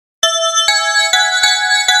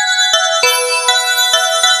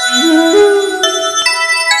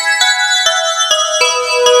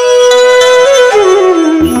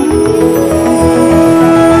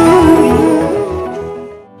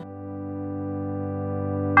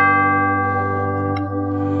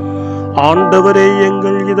ஆண்டவரே,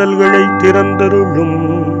 எங்கள் இதழ்களை திறந்தருளும்,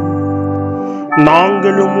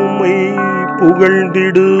 நாங்களும் உம்மை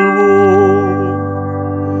புகழ்ந்திடுவோம்.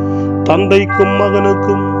 தந்தைக்கும்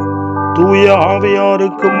மகனுக்கும் தூய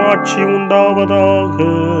ஆவியாருக்கும் ஆட்சி உண்டாவதாக.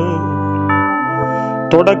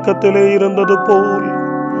 தொடக்கத்திலே இருந்தது போல்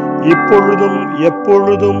இப்பொழுதும்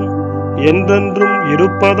எப்பொழுதும் என்றென்றும்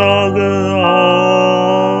இருப்பதாக.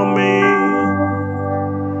 ஆமென்.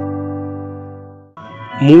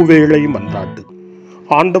 மூவேளை மன்றாட்டு.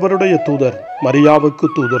 ஆண்டவருடைய தூதர் மரியாவுக்கு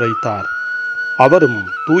தூதுரைத்தார். அவரும்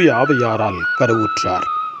தூய ஆவியாரால் கருவுற்றார்.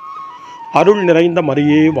 அருள் நிறைந்த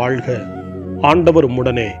மரியே வாழ்க, ஆண்டவர்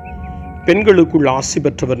உம்முடனே, பெண்களுக்குள் ஆசி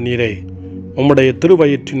பெற்றவர் நீரே, உம்முடைய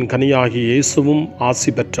திருவயிற்றின் கனியாகிய இயேசுவும் ஆசி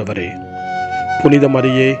பெற்றவரே. புனித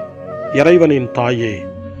மரியே, இறைவனின் தாயே,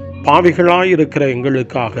 பாவிகளாயிருக்கிற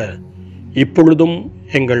எங்களுக்காக இப்பொழுதும்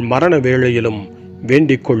எங்கள் மரண வேளையிலும்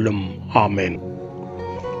வேண்டிக் கொள்ளும். ஆமேன்.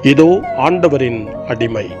 இதோ ஆண்டவரின்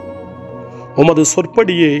அடிமை, உமது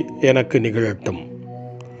சொற்படியே எனக்கு நிகழட்டும்.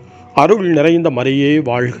 அருள் நிறைந்த மரியே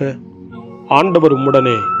வாழ்க, ஆண்டவர்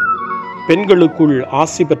உம்முடனே, பெண்களுக்குள்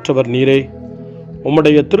ஆசி பெற்றவர் நீரே,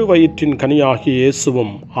 உம்முடைய திருவயிற்றின் கனியாகிய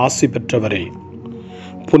இயேசுவும் ஆசி பெற்றவரே.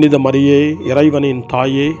 புனித மரியே, இறைவனின்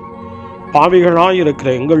தாயே, பாவிகளாயிருக்கிற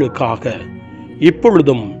எங்களுக்காக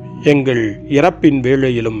இப்பொழுதும் எங்கள் இறப்பின்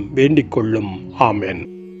வேளையிலும் வேண்டிக் கொள்ளும். ஆமேன்.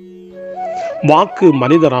 வாக்கு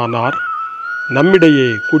மனிதரானார், நம்மிடையே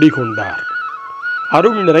குடிகொண்டார்.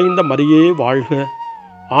 அருள் நிறைந்த மரியே வாழ்க,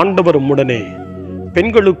 ஆண்டவர் உம்முடனே,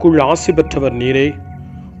 பெண்களுக்குள் ஆசி பெற்றவர் நீரே,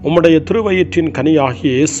 உம்முடைய திருவயிற்றின்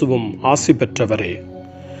கனியாகிய இயேசுவும் ஆசி பெற்றவரே.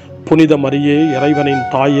 புனித மரியே, இறைவனின்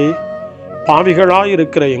தாயே,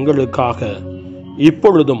 பாவிகளாயிருக்கிற எங்களுக்காக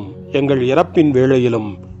இப்பொழுதும் எங்கள் இறப்பின் வேளையிலும்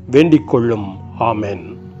வேண்டிக் கொள்ளும். ஆமேன்.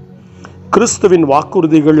 கிறிஸ்துவின்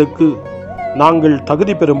வாக்குறுதிகளுக்கு நாங்கள்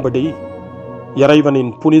தகுதி பெறும்படி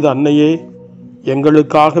இறைவனின் புனித அன்னையே,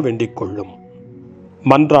 எங்களுக்காக வேண்டிக் கொள்ளும்.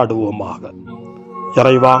 மன்றாடுவோமாக.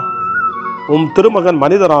 இறைவா, உம் திருமகன்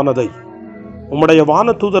மனிதரானதை உம்முடைய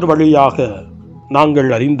வானதூதர் வழியாக நாங்கள்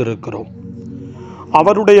அறிந்திருக்கிறோம்.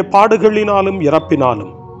 அவருடைய பாடுகளினாலும்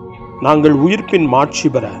இறப்பினாலும் நாங்கள் உயிர்ப்பின் மாட்சி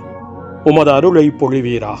பெற உமது அருளை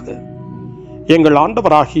பொழிவீராக. எங்கள்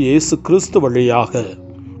ஆண்டவராகிய இயேசு கிறிஸ்து வழியாக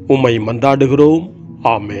உம்மை மன்றாடுகிறோம்.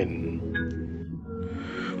 ஆமேன்.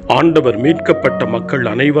 ஆண்டவர் மீட்கப்பட்ட மக்கள்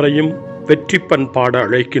அனைவரையும் வெற்றி பண்பாட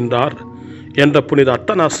அழைக்கின்றார் என்ற புனித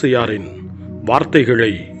அத்தனாசியாரின்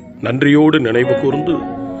வார்த்தைகளை நன்றியோடு நினைவு கூர்ந்து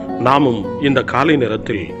நாமும் இந்த காலை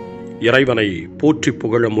நேரத்தில் இறைவனை போற்றி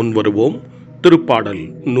புகழ முன்வருவோம். திருப்பாடல்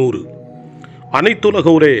 100.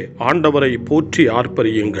 அனைத்துலகோரே ஆண்டவரை போற்றி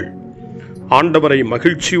ஆர்ப்பரியுங்கள். ஆண்டவரை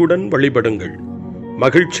மகிழ்ச்சியுடன் வழிபடுங்கள்.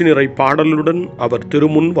 மகிழ்ச்சி நிறை பாடலுடன் அவர்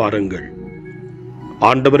திருமுன் வாருங்கள்.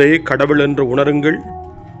 ஆண்டவரே கடவுள் என்று உணருங்கள்.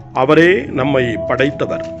 அவரே நம்மை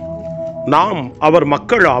படைத்தவர். நாம் அவர்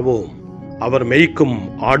மக்கள் ஆவோம். அவர் மேய்க்கும்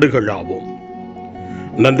ஆடுகள் ஆவோம்.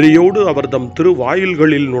 நன்றியோடு அவர் தம்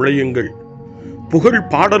திருவாயில்களில் நுழையுங்கள். புகழ்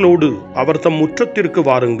பாடலோடு அவர் தம் முற்றத்திற்கு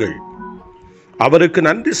வாருங்கள். அவருக்கு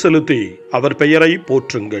நன்றி செலுத்தி அவர் பெயரை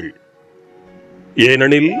போற்றுங்கள்.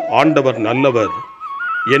 ஏனெனில் ஆண்டவர் நல்லவர்,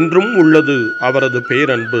 என்றும் உள்ளது அவரது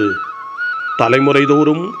பேரன்பு,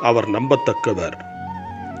 தலைமுறைதோறும் அவர் நம்பத்தக்கவர்.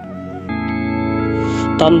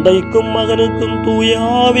 தந்தைக்கும் மகனுக்கும் தூய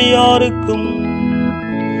ஆவியாருக்கும்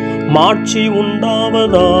மாட்சி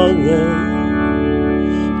உண்டாவதாக.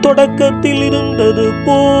 தொடக்கத்தில் இருந்தது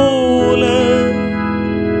போல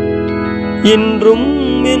இன்றும்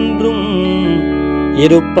என்றும்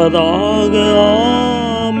இருப்பதாக.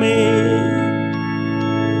 ஆமென்.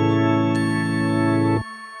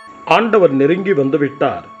 ஆண்டவர் நெருங்கி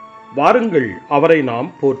வந்துவிட்டார். வாருங்கள், அவரை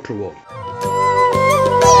நாம் போற்றுவோம்.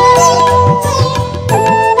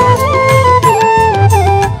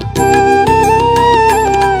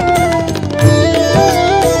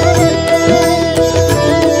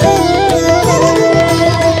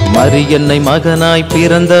 மரியன்னை மகனாய்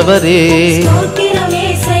பிறந்தவரே,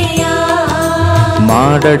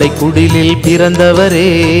 மாடடை குடிலில்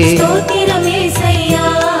பிறந்தவரே,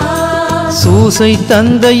 சூசை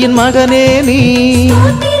தந்தையின் மகனே நீ,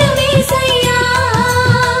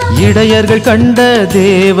 இடையர்கள் கண்ட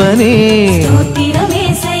தேவனே,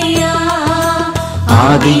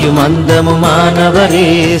 ஆதியும் அந்தமுமானவரே,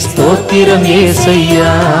 ஸ்தோத்திரம்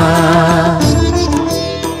ஏசையா.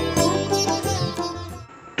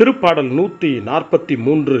 திருப்பாடல்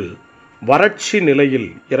 143 வறட்சி நிலையில்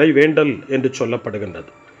இறைவேண்டல் என்று சொல்லப்படுகின்றது.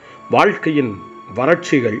 வாழ்க்கையின்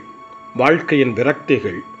வறட்சிகள், வாழ்க்கையின்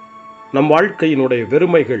விரக்திகள், நம் வாழ்க்கையினுடைய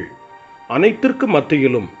வெறுமைகள் அனைத்திற்கும்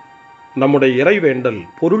மத்தியிலும் நம்முடைய இறைவேண்டல்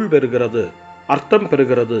பொருள் பெறுகிறது, அர்த்தம்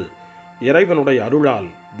பெறுகிறது. இறைவனுடைய அருளால்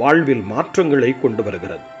வாழ்வில் மாற்றங்களை கொண்டு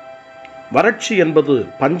வருகிறது. வறட்சி என்பது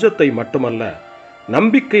பஞ்சத்தை மட்டுமல்ல,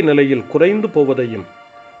 நம்பிக்கை நிலையில் குறைந்து போவதையும்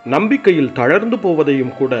நம்பிக்கையில் தளர்ந்து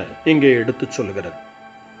போவதையும் கூட இங்கே எடுத்துச் சொல்கிறது.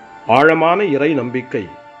 ஆழமான இறை நம்பிக்கை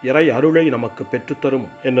இறை அருளை நமக்கு பெற்றுத்தரும்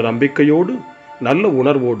என்ற நம்பிக்கையோடு நல்ல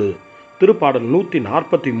உணர்வோடு திருப்பாடல்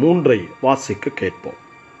 143 வாசிக்க கேட்போம்.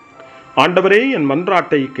 ஆண்டவரே, என்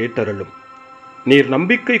மன்றாட்டை கேட்டருளும். நீர்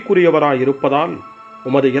நம்பிக்கைக்குரியவராயிருப்பதால்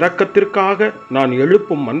உமது இரக்கத்திற்காக நான்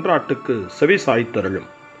எழுப்பும் மன்றாட்டுக்கு செவி சாய்த்தருளும்.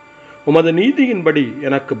 உமது நீதியின்படி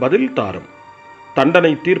எனக்கு பதில் தாரும்.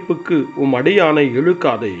 தண்டனை தீர்ப்புக்கு அடியானை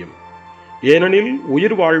இழுக்காதேயும். ஏனெனில்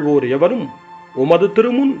உயிர் வாழ்வோர் எவரும் உமது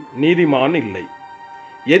திருமுன் நீதிமான் இல்லை.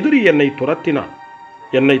 எதிரி என்னை துரத்தினான்,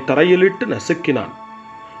 என்னை தரையிலிட்டு நசுக்கினான்.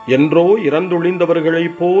 என்றோ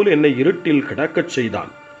இறந்தொழிந்தவர்களைப் போல் என்னை இருட்டில் கிடக்கச்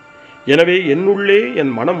செய்தான். எனவே என்னுள்ளே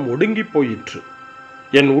என் மனம் ஒடுங்கி போயிற்று,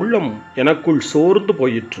 என் உள்ளம் எனக்குள் சோர்ந்து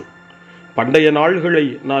போயிற்று. பண்டைய நாள்களை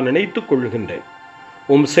நான் நினைத்துக் கொள்கின்றேன்.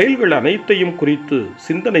 உம் செயல்கள் அனைத்தையும் குறித்து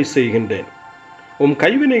சிந்தனை செய்கின்றேன். உம்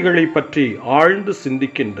கைவினைகளை பற்றி ஆழ்ந்து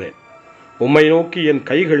சிந்திக்கின்றேன். உம்மை நோக்கி என்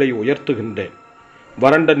கைகளை உயர்த்துகின்றேன்.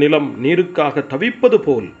 வறண்ட நிலம் நீருக்காக தவிப்பது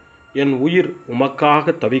போல் என் உயிர்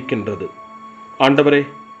உமக்காக தவிக்கின்றது. ஆண்டவரே,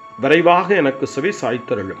 விரைவாக எனக்கு செவி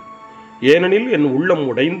சாய்த்தருளும். ஏனெனில் என் உள்ளம்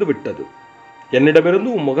உடைந்து விட்டது. என்னிடமிருந்து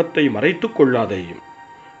உம் முகத்தை மறைத்துக் கொள்ளாதேயும்.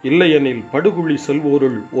 இல்லையெனில் படுகுழி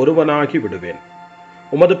செல்வோருள் ஒருவனாகி விடுவேன்.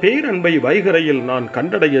 உமது பேரன்பை வைகரையில் நான்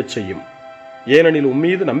கண்டடையச் செய்யும். ஏனெனில்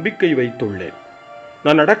உம்மீது நம்பிக்கை வைத்துள்ளேன்.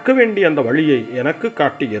 நான் நடக்க வேண்டிய அந்த வழியை எனக்கு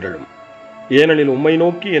காட்டியருளும். ஏனெனில் உம்மை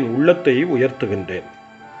நோக்கி என் உள்ளத்தை உயர்த்துகின்றேன்.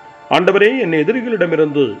 ஆண்டவரே, என்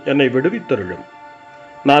எதிரிகளிடமிருந்து என்னை விடுவித்தருளும்.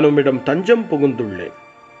 நான் உம்மிடம் தஞ்சம் புகுந்துள்ளேன்.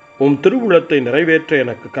 உம் திருவுளத்தை நிறைவேற்ற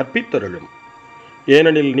எனக்கு கற்பித்தருளும்.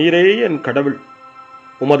 ஏனெனில் நீரே என் கடவுள்.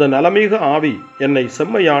 உமது நலமிகு ஆவி என்னை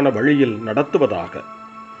செம்மையான வழியில் நடத்துவதாக.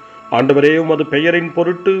 ஆண்டவரே, உமது பெயரின்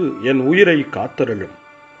பொருட்டு என் உயிரை காத்தருளும்.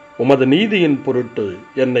 உமது நீதியின் பொருட்டு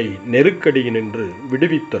என்னை நெருக்கடியினின்று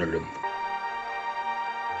விடுவித்தருளும்.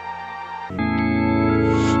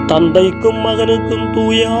 தந்தைக்கும் மகனுக்கும்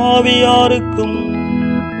தூய ஆவியாருக்கும்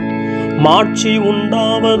மாட்சி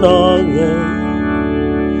உண்டாவதாக.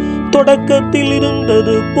 தொடக்கத்தில்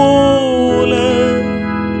இருந்தது போல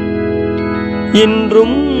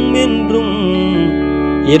இன்றும் என்றும்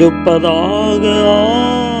இருப்பதாக.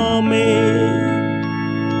 ஆமென்.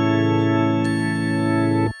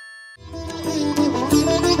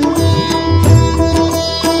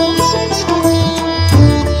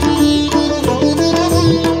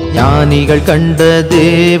 ஞானிகள் கண்ட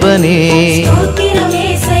தேவனே,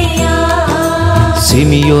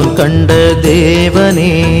 சிமியோன் கண்ட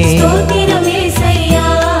தேவனே,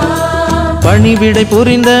 பணிவிடை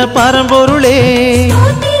புரிந்த பரம்பொருளே,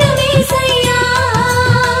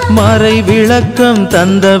 மறை விளக்கம்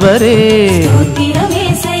தந்தவரே,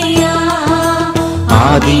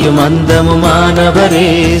 ஆதியும் அந்தமுமானவரே,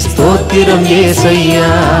 ஸ்தோத்திரம் ஏசையா.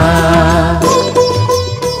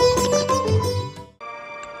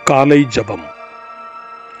 காலை ஜெபம்.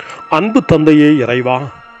 அன்பு தந்தையே இறைவா,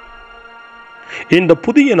 இந்த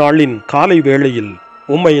புதிய நாளின் காலை வேளையில்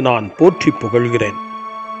உம்மை நான் போற்றி புகழ்கிறேன்.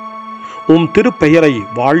 உம் திருப்பெயரை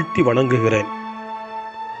வாழ்த்தி வணங்குகிறேன்.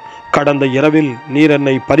 கடந்த இரவில் நீர்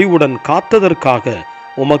என்னை பரிவுடன் காத்ததற்காக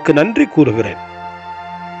உமக்கு நன்றி கூறுகிறேன்.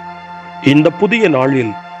 இந்த புதிய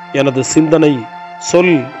நாளில் எனது சிந்தனை,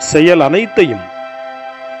 சொல், செயல் அனைத்தையும்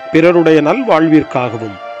பிறருடைய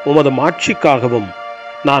நல்வாழ்விற்காகவும் உமது மாட்சிக்காகவும்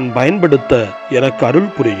நான் பயன்படுத்த எனக்கு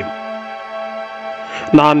அருள் புரியும்.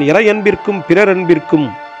 நான் இறையன்பிற்கும் பிறரன்பிற்கும்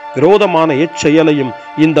விரோதமான எச்செயலையும்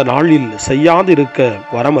இந்த நாளில் செய்யாதிருக்க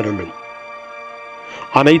வரமருளும்.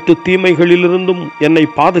 அனைத்து தீமைகளிலிருந்தும் என்னை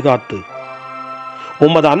பாதுகாத்து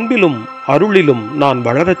உமது அன்பிலும் அருளிலும் நான்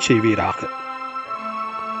வளரச் செய்வீராக.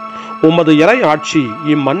 உமது இறை ஆட்சி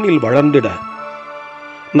இம்மண்ணில் வளர்ந்திட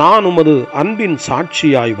நான் உமது அன்பின்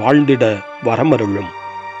சாட்சியாய் வாழ்ந்திட வரமருளும்.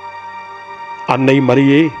 அன்னை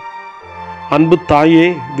மரியே, அன்பு தாயே,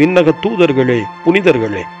 விண்ணக தூதர்களே,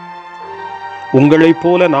 புனிதர்களே, உங்களைப்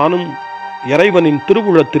போல நானும் இறைவனின்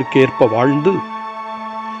திருவுளத்திற்கு ஏற்ப வாழ்ந்து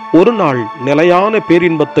ஒரு நாள் நிலையான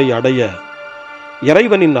பேரின்பத்தை அடைய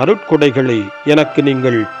இறைவனின் அருட்கொடைகளை எனக்கு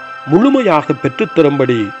நீங்கள் முழுமையாக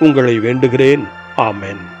பெற்றுத்தரும்படி உங்களை வேண்டுகிறேன்.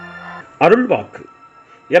 ஆமென். அருள்வாக்கு.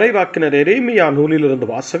 இறைவாக்கினர் எரேமியா நூலிலிருந்து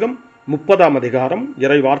வாசகம். 30ஆம் அதிகாரம்,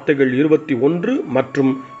 இறை வார்த்தைகள் 21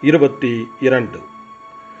 மற்றும் 22.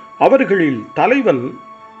 அவர்களில் தலைவன்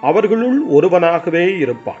அவர்களுள் ஒருவனாகவே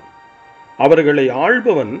இருப்பான். அவர்களை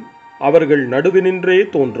ஆள்பவன் அவர்கள் நடுவினின்றே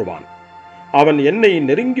தோன்றுவான். அவன் என்னை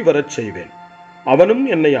நெருங்கி வரச் செய்வேன், அவனும்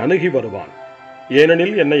என்னை அணுகி வருவான்.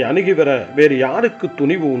 ஏனெனில் என்னை அணுகி வர வேறு யாருக்கு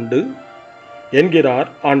துணிவு உண்டு என்கிறார்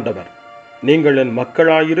ஆண்டவர். நீங்கள் என்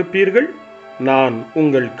மக்களாயிருப்பீர்கள், நான்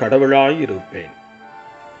உங்கள் கடவுளாயிருப்பேன்.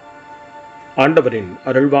 ஆண்டவரின்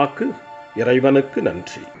அருள்வாக்கு. இறைவனுக்கு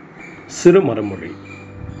நன்றி. சிறு மறுமொழி.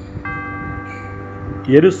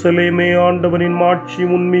 எருசலேமே, ஆண்டவரின் மாட்சி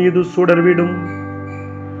உன்மீது சுடர்விடும்.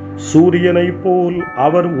 சூரியனைப் போல்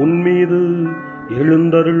அவர் உன்மீது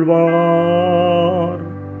எழுந்தருள்வார்.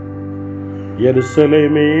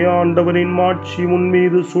 எருசலேமே, ஆண்டவரின் மாட்சி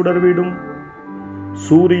உன்மீது சுடர்விடும்.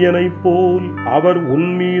 சூரியனைப் போல் அவர்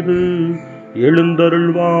உன்மீது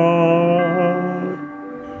எழுந்தருள்வார்.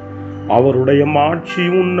 அவருடைய மாட்சி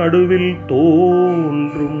உன் நடுவில்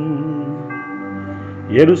தோன்றும்.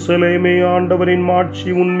 எருசலேமே, ஆண்டவரின்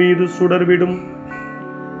மாட்சி உன்மீது சுடர்விடும்.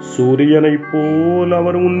 சூரியனைப் போல்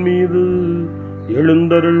அவர் உன்மீது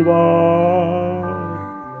எழுந்தருள்வார்.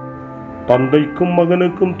 தந்தைக்கும்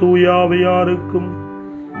மகனுக்கும் தூய ஆவியாருக்கும்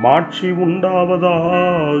மாட்சி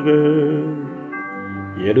உண்டாவதாக.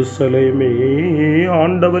 எருசலேமே,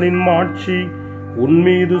 ஆண்டவரின் மாட்சி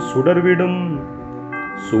உன்மீது சுடர்விடும்.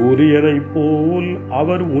 சூரியனைப் போல்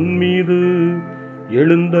அவர் உன்மீது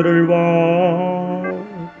எழுந்தருள்வார்.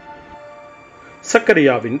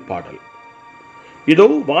 சக்கரியாவின் பாடல்.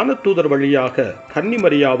 இதோ வானதூதர் வழியாக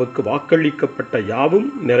கன்னிமரியாவுக்கு வாக்களிக்கப்பட்ட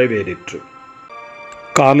யாவும் நிறைவேறிற்று.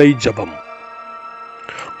 காலை ஜெபம்.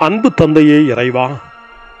 அன்பு தந்தையே இறைவா,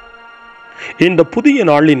 இந்த புதிய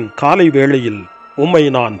நாளின் காலை வேளையில் உம்மை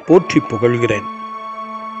நான் போற்றி புகழ்கிறேன்.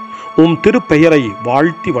 உம் திருப்பெயரை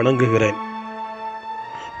வாழ்த்தி வணங்குகிறேன்.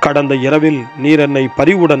 கடந்த இரவில் நீர் என்னை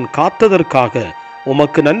பரிவுடன் காத்ததற்காக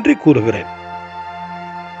உமக்கு நன்றி கூறுகிறேன்.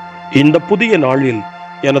 இந்த புதிய நாளில்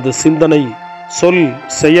எனது சிந்தனை, சொல்,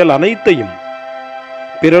 செயல் அனைத்தையும்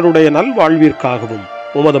பிறருடைய நல்வாழ்விற்காகவும்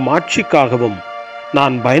உமது மாட்சிக்காகவும்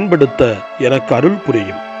நான் பயன்படுத்த எனக்கு அருள்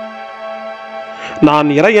புரியும். நான்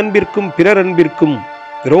இறையன்பிற்கும் பிறரன்பிற்கும்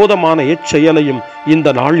விரோதமான எச்செயலையும்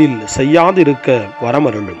இந்த நாளில் செய்யாதிருக்க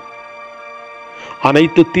வரமருளும்.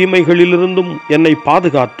 அனைத்து தீமைகளிலிருந்தும் என்னை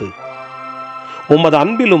பாதுகாத்து உமது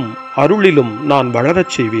அன்பிலும் அருளிலும் நான்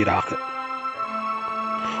வளரச் செய்வீராக.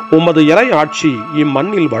 உமது இறை ஆட்சி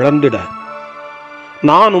இம்மண்ணில் வளர்ந்திட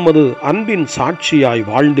நான் உமது அன்பின் சாட்சியாய்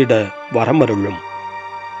வாழ்ந்திட வரமருளும்.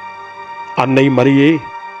 அன்னை மரியே,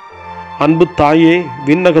 அன்பு தாயே,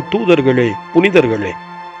 விண்ணக தூதர்களே, புனிதர்களே,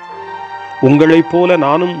 உங்களைப் போல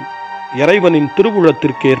நானும் இறைவனின்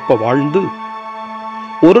திருவுளத்திற்கு ஏற்ப வாழ்ந்து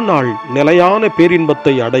ஒரு நாள் நிலையான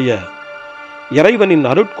பேரின்பத்தை அடைய இறைவனின்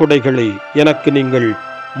அருட்கொடைகளை எனக்கு நீங்கள்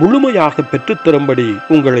முழுமையாக பெற்றுத்தரும்படி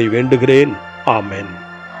உங்களை வேண்டுகிறேன். ஆமென்.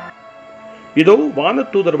 இதோ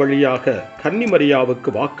வானதூதர் வழியாக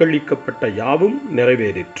கன்னிமரியாவுக்கு வாக்களிக்கப்பட்ட யாவும்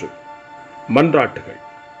நிறைவேறிற்று. மன்றாட்டுகள்.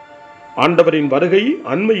 ஆண்டவரின் வருகை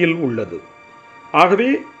அண்மையில் உள்ளது.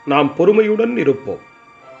 ஆகவே நாம் பொறுமையுடன் இருப்போம்.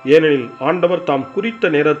 ஏனெனில் ஆண்டவர் தாம் குறித்த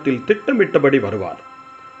நேரத்தில் திட்டமிட்டபடி வருவார்.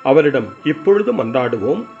 அவரிடம் இப்பொழுது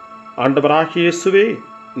மன்றாடுவோம். ஆண்டவராகிய இயேசுவே,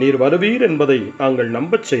 நீர் வருவீர் என்பதை நாங்கள்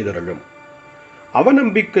நம்பச் செய்தருளும்.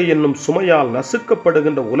 அவநம்பிக்கை என்னும் சுமையால்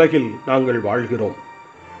நசுக்கப்படுகின்ற உலகில் நாங்கள் வாழ்கிறோம்.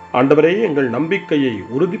 ஆண்டவரே, எங்கள் நம்பிக்கையை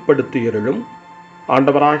உறுதிப்படுத்தியருளும்.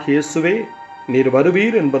 ஆண்டவராகிய இயேசுவே, நீர்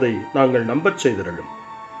வருவீர் என்பதை நாங்கள் நம்பச் செய்தருளும்.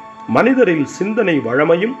 மனிதரில் சிந்தனை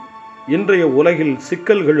வழமையும் இன்றைய உலகில்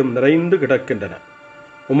சிக்கல்களும் நிறைந்து கிடக்கின்றன.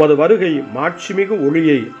 உமது வருகை மாட்சிமிகு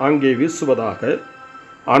ஒளியை அங்கே வீசுவதாக.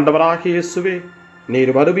 ஆண்டவராகிய இயேசுவே,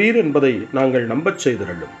 நீர் வருவீர் என்பதை நாங்கள் நம்பச்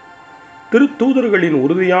செய்தருளும். திருத்தூதர்களின்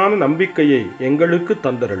உறுதியான நம்பிக்கையை எங்களுக்கு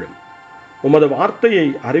தந்தருளும். உமது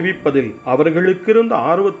வார்த்தையை அறிவிப்பதில் அவர்களுக்கிருந்த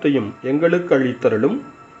ஆர்வத்தையும் எங்களுக்கு அளித்தருளும்.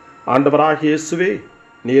 ஆண்டவராகிய இயேசுவே,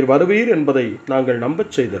 நீர் வருவீர் என்பதை நாங்கள்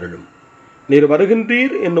நம்பச் செய்தருளும். நீர்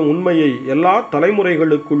வருகின்றீர் என்னும் உண்மையை எல்லா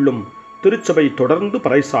தலைமுறைகளுக்குள்ளும் திருச்சபை தொடர்ந்து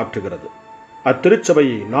பறைசாற்றுகிறது.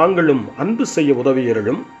 அத்திருச்சபையை நாங்களும் அன்பு செய்ய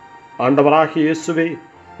உதவியருளும். ஆண்டவராகிய இயேசுவே,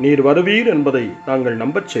 நீர் வருவீர் என்பதை நாங்கள்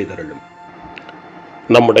நம்பச் செய்தருளும்.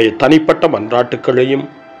 நம்முடைய தனிப்பட்ட மன்றாட்டுக்களையும்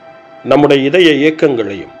நம்முடைய இதய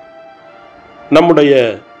இயக்கங்களையும்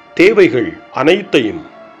நம்முடைய தேவைகள் அனைத்தையும்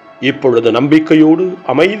இப்பொழுது நம்பிக்கையோடு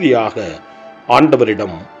அமைதியாக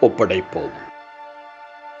ஆண்டவரிடம் ஒப்படைப்போம்.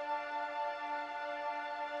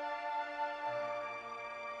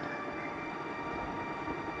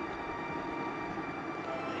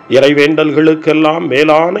 இறைவேண்டல்களுக்கெல்லாம்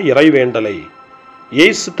மேலான இறைவேண்டலை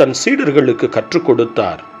இயேசு தன் சீடர்களுக்கு கற்றுக்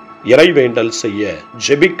கொடுத்தார். இறைவேண்டல் செய்ய,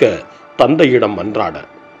 ஜெபிக்க, தந்தையிடம் மன்றாட.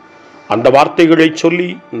 அந்த வார்த்தைகளை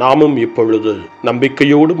சொல்லி நாமும் இப்பொழுது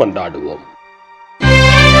நம்பிக்கையோடு மன்றாடுவோம்.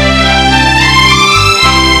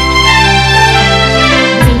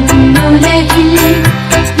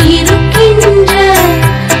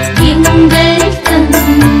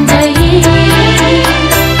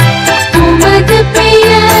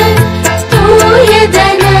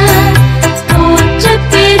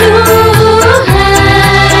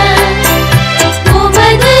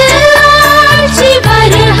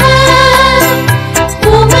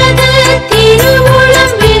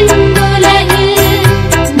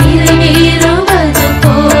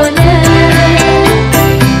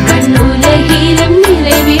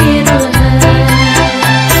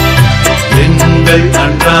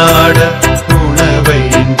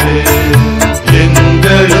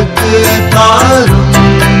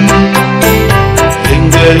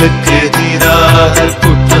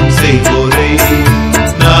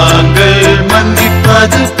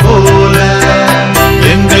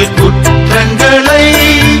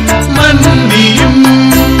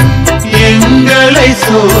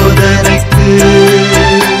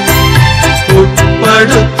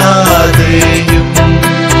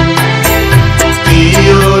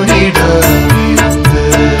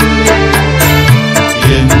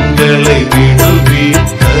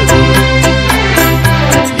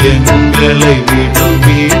 எங்களை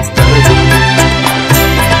விடுவித்தது.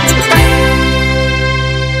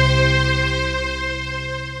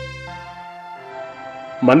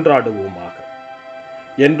 மன்றாடுவோமாக.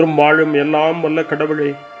 என்றும் வாழும் எல்லாம் வல்ல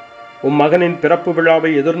கடவுளே, உம் மகனின் பிறப்பு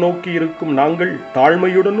விழாவை எதிர்நோக்கி இருக்கும் நாங்கள்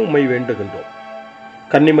தாழ்மையுடன் உம்மை வேண்டுகின்றோம்.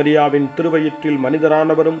 கன்னிமரியாவின் திருவயிற்றில்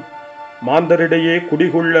மனிதரானவரும் மாந்தரிடையே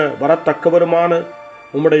குடிகொள்ள வரத்தக்கவருமான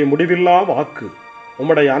உம்முடைய முடிவில்லா வாக்கு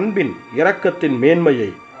உம்முடைய அன்பின் இரக்கத்தின் மேன்மையை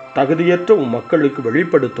தகுதியற்ற உம் மக்களுக்கு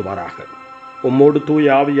வெளிப்படுத்துவாராக. உம்மோடு தூய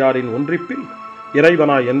ஆவியாரின் ஒன்றிப்பில்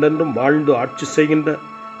இறைவனாய் என்றென்றும் வாழ்ந்து ஆட்சி செய்கின்ற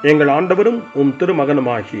எங்கள் ஆண்டவரும் உம்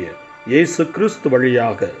திருமகனுமாகிய இயேசு கிறிஸ்து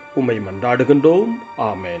வழியாக உம்மை மன்றாடுகின்றோம்.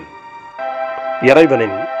 ஆமேன்.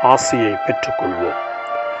 இறைவனின் ஆசியை பெற்றுக்கொள்வோம்.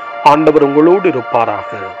 ஆண்டவர் உங்களோடு இருப்பாராக,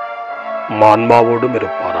 ஆன்மாவோடும்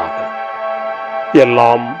இருப்பாராக.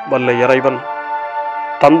 எல்லாம் வல்ல இறைவன்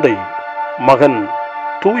தந்தை, மகன்,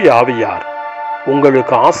 தூய ஆவியார்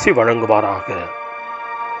உங்களுக்கு ஆசி வழங்குவாராக.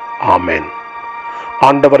 ஆமேன்.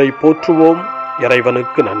 ஆண்டவரை போற்றுவோம்.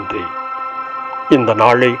 இறைவனுக்கு நன்றி. இந்த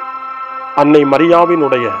நாளை அன்னை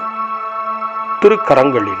மரியாவினுடைய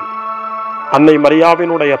திருக்கரங்களில், அன்னை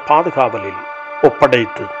மரியாவினுடைய பாதுகாவலில்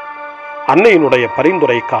ஒப்படைத்து அன்னையினுடைய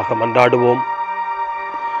பரிந்துரைக்காக மன்றாடுவோம்.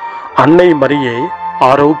 அன்னை மரியே,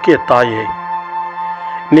 ஆரோக்கிய தாயே,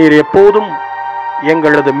 நீர் எப்போதும்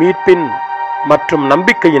எங்களது மீட்பின் மற்றும்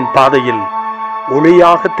நம்பிக்கையின் பாதையில்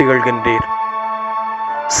ஒளியாக திகழ்கின்றீர்.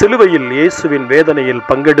 சிலுவையில் இயேசுவின் வேதனையில்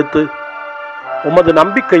பங்கெடுத்து உமது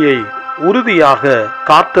நம்பிக்கையை உறுதியாக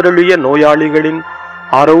காத்தருளிய நோயாளிகளின்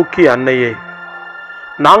ஆரோக்கிய அன்னையே,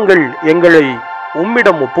 நாங்கள் எங்களை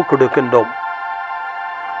உம்மிடம் ஒப்புக் கொடுக்கின்றோம்.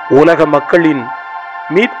 உலக மக்களின்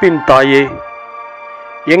மீட்பின் தாயே,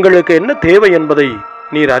 எங்களுக்கு என்ன தேவை என்பதை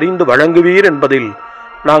நீர் அறிந்து வழங்குவீர் என்பதில்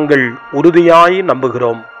நாங்கள் உறுதியாய்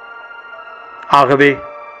நம்புகிறோம். ஆகவே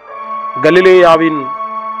கலிலேயாவின்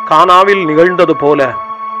கானாவில் நிகழ்ந்தது போல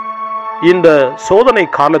இந்த சோதனை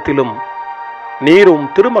காலத்திலும் நீரும்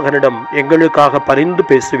திருமகனிடம் எங்களுக்காக பரிந்து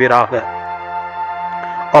பேசுவீராக.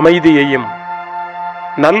 அமைதியையும்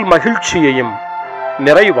நல் மகிழ்ச்சியையும்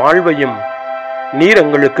நிறை வாழ்வையும் நீர்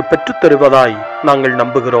எங்களுக்கு பெற்றுத் தருவதாய் நாங்கள்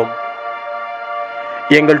நம்புகிறோம்.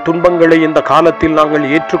 எங்கள் துன்பங்களை இந்த காலத்தில் நாங்கள்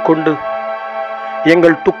ஏற்றுக்கொண்டு,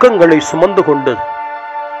 எங்கள் துக்கங்களை சுமந்து கொண்டு,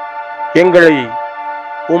 எங்களை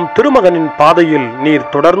உம் திருமகனின் பாதையில்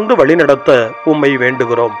நீர் தொடர்ந்து வழிநடத்த உம்மை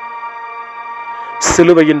வேண்டுகிறோம்.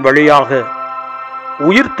 சிலுவையின் வழியாக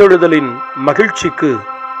உயிர்த்தெழுதலின் மகிழ்ச்சிக்கு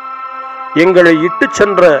எங்களை இட்டுச்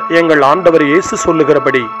சென்ற எங்கள் ஆண்டவர் இயேசு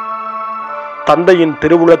சொல்லுகிறபடி தந்தையின்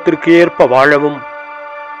திருவுளத்திற்கு ஏற்ப வாழவும்,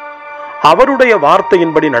 அவருடைய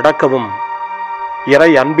வார்த்தையின்படி நடக்கவும்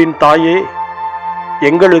இறை அன்பின் தாயே,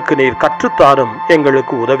 எங்களுக்கு நீர் கற்றுத்தாரும்,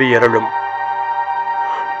 எங்களுக்கு உதவியருளும்.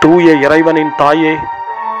 தூய இறைவனின் தாயே,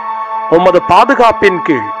 உமது பாதுகாப்பின்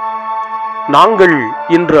கீழ் நாங்கள்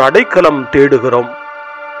இன்று அடைக்கலம் தேடுகிறோம்.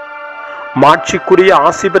 மாட்சிக்குரிய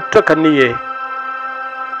ஆசி பெற்ற கன்னியே,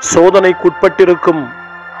 சோதனைக்குட்பட்டிருக்கும்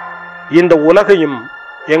இந்த உலகையும்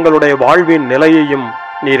எங்களுடைய வாழ்வின் நிலையையும்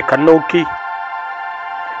நீர் கண்ணோக்கி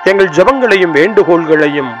எங்கள் ஜெபங்களையும்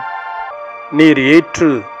வேண்டுகோள்களையும் நீர்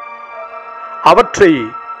ஏற்று அவற்றை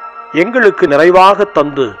எங்களுக்கு நிறைவாக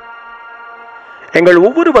தந்து எங்கள்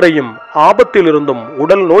ஒவ்வொருவரையும் ஆபத்திலிருந்தும்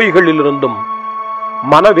உடல் நோய்களிலிருந்தும்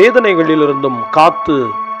மனவேதனைகளிலிருந்தும் காத்து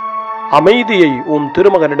அமைதியை உம்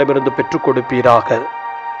திருமகனிடமிருந்து பெற்றுக் கொடுப்பீராக.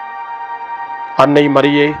 அன்னை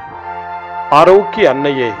மரியே, ஆரோக்கிய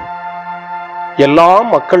அன்னையே, எல்லா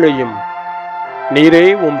மக்களையும் நீரே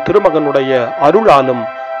உம் திருமகனுடைய அருளாலும்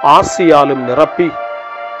ஆசியாலும் நிரப்பி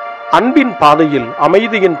அன்பின் பாதையில்,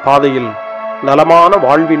 அமைதியின் பாதையில், நலமான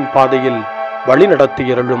வாழ்வின் பாதையில்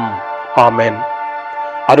வழிநடத்தியருளும். ஆமேன்.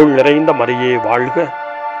 அருள் நிறைந்த மரியே வாழ்க.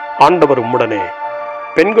 ஆண்டவர் உம்முடனே,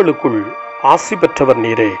 பெண்களுக்குள் ஆசி பெற்றவர்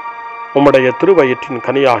நீரே. உம்முடைய திருவயிற்றின்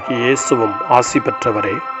கனியாகிய இயேசுவும் ஆசி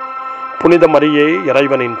பெற்றவரே. புனித மரியே,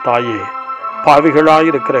 இறைவனின் தாயே,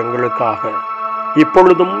 பாவிகளாயிருக்கிற எங்களுக்காக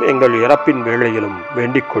இப்பொழுதும் எங்கள் இறப்பின் வேளையிலும்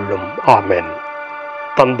வேண்டிக் கொள்ளும். ஆமேன்.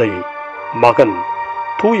 தந்தை, மகன்,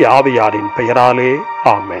 தூய ஆவியாரின் பெயராலே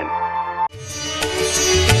ஆமேன்.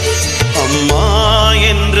 அம்மா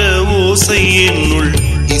என்ற ஓசை என்னுள்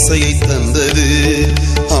இசையை தந்தது.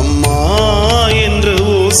 அம்மா என்ற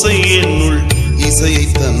ஓசை என்னுள் இசையை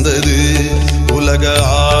தந்தது. உலக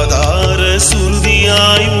ஆதார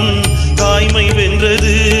சுருதியாய் உன் தாய்மை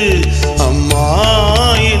வென்றது. அம்மா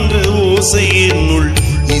என்ற ஓசை என்னுள்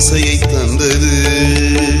இசையை தந்தது.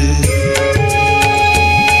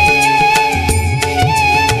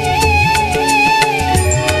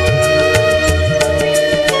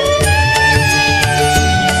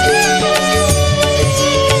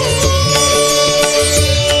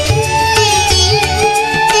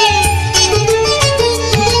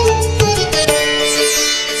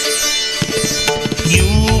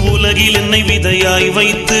 என்னை விதையாய்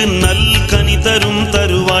வைத்து நல் கனி தரும்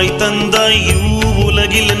தருவாய் தந்தாய்.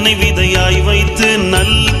 இவ்வுலகில் என்னை விதையாய் வைத்து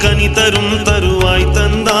நல் கனி தரும் தருவாய்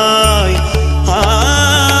தந்தாய்.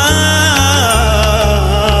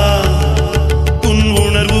 உன்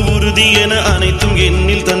உணர்வு உறுதி என அனைத்தும்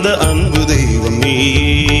என்னில் தந்த அன்பு தெய்வம்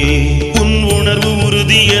நீயே. உன் உணர்வு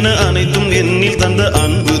உறுதி என அனைத்தும் என்னில் தந்த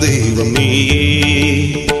அன்பு தெய்வம் நீயே.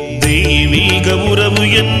 தெய்வீக உறவு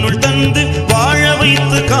என்னுள் தந்து வாழ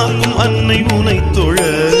வைத்து காக்கும் அன்னை உனை தொழ.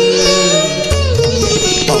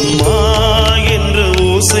 அம்மா என்ற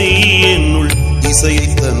ஓசை என்னுள் இசையை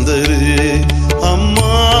தந்தது.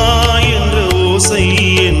 அம்மா என்ற ஓசை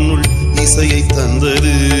என்னுள் இசையை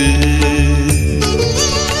தந்தது.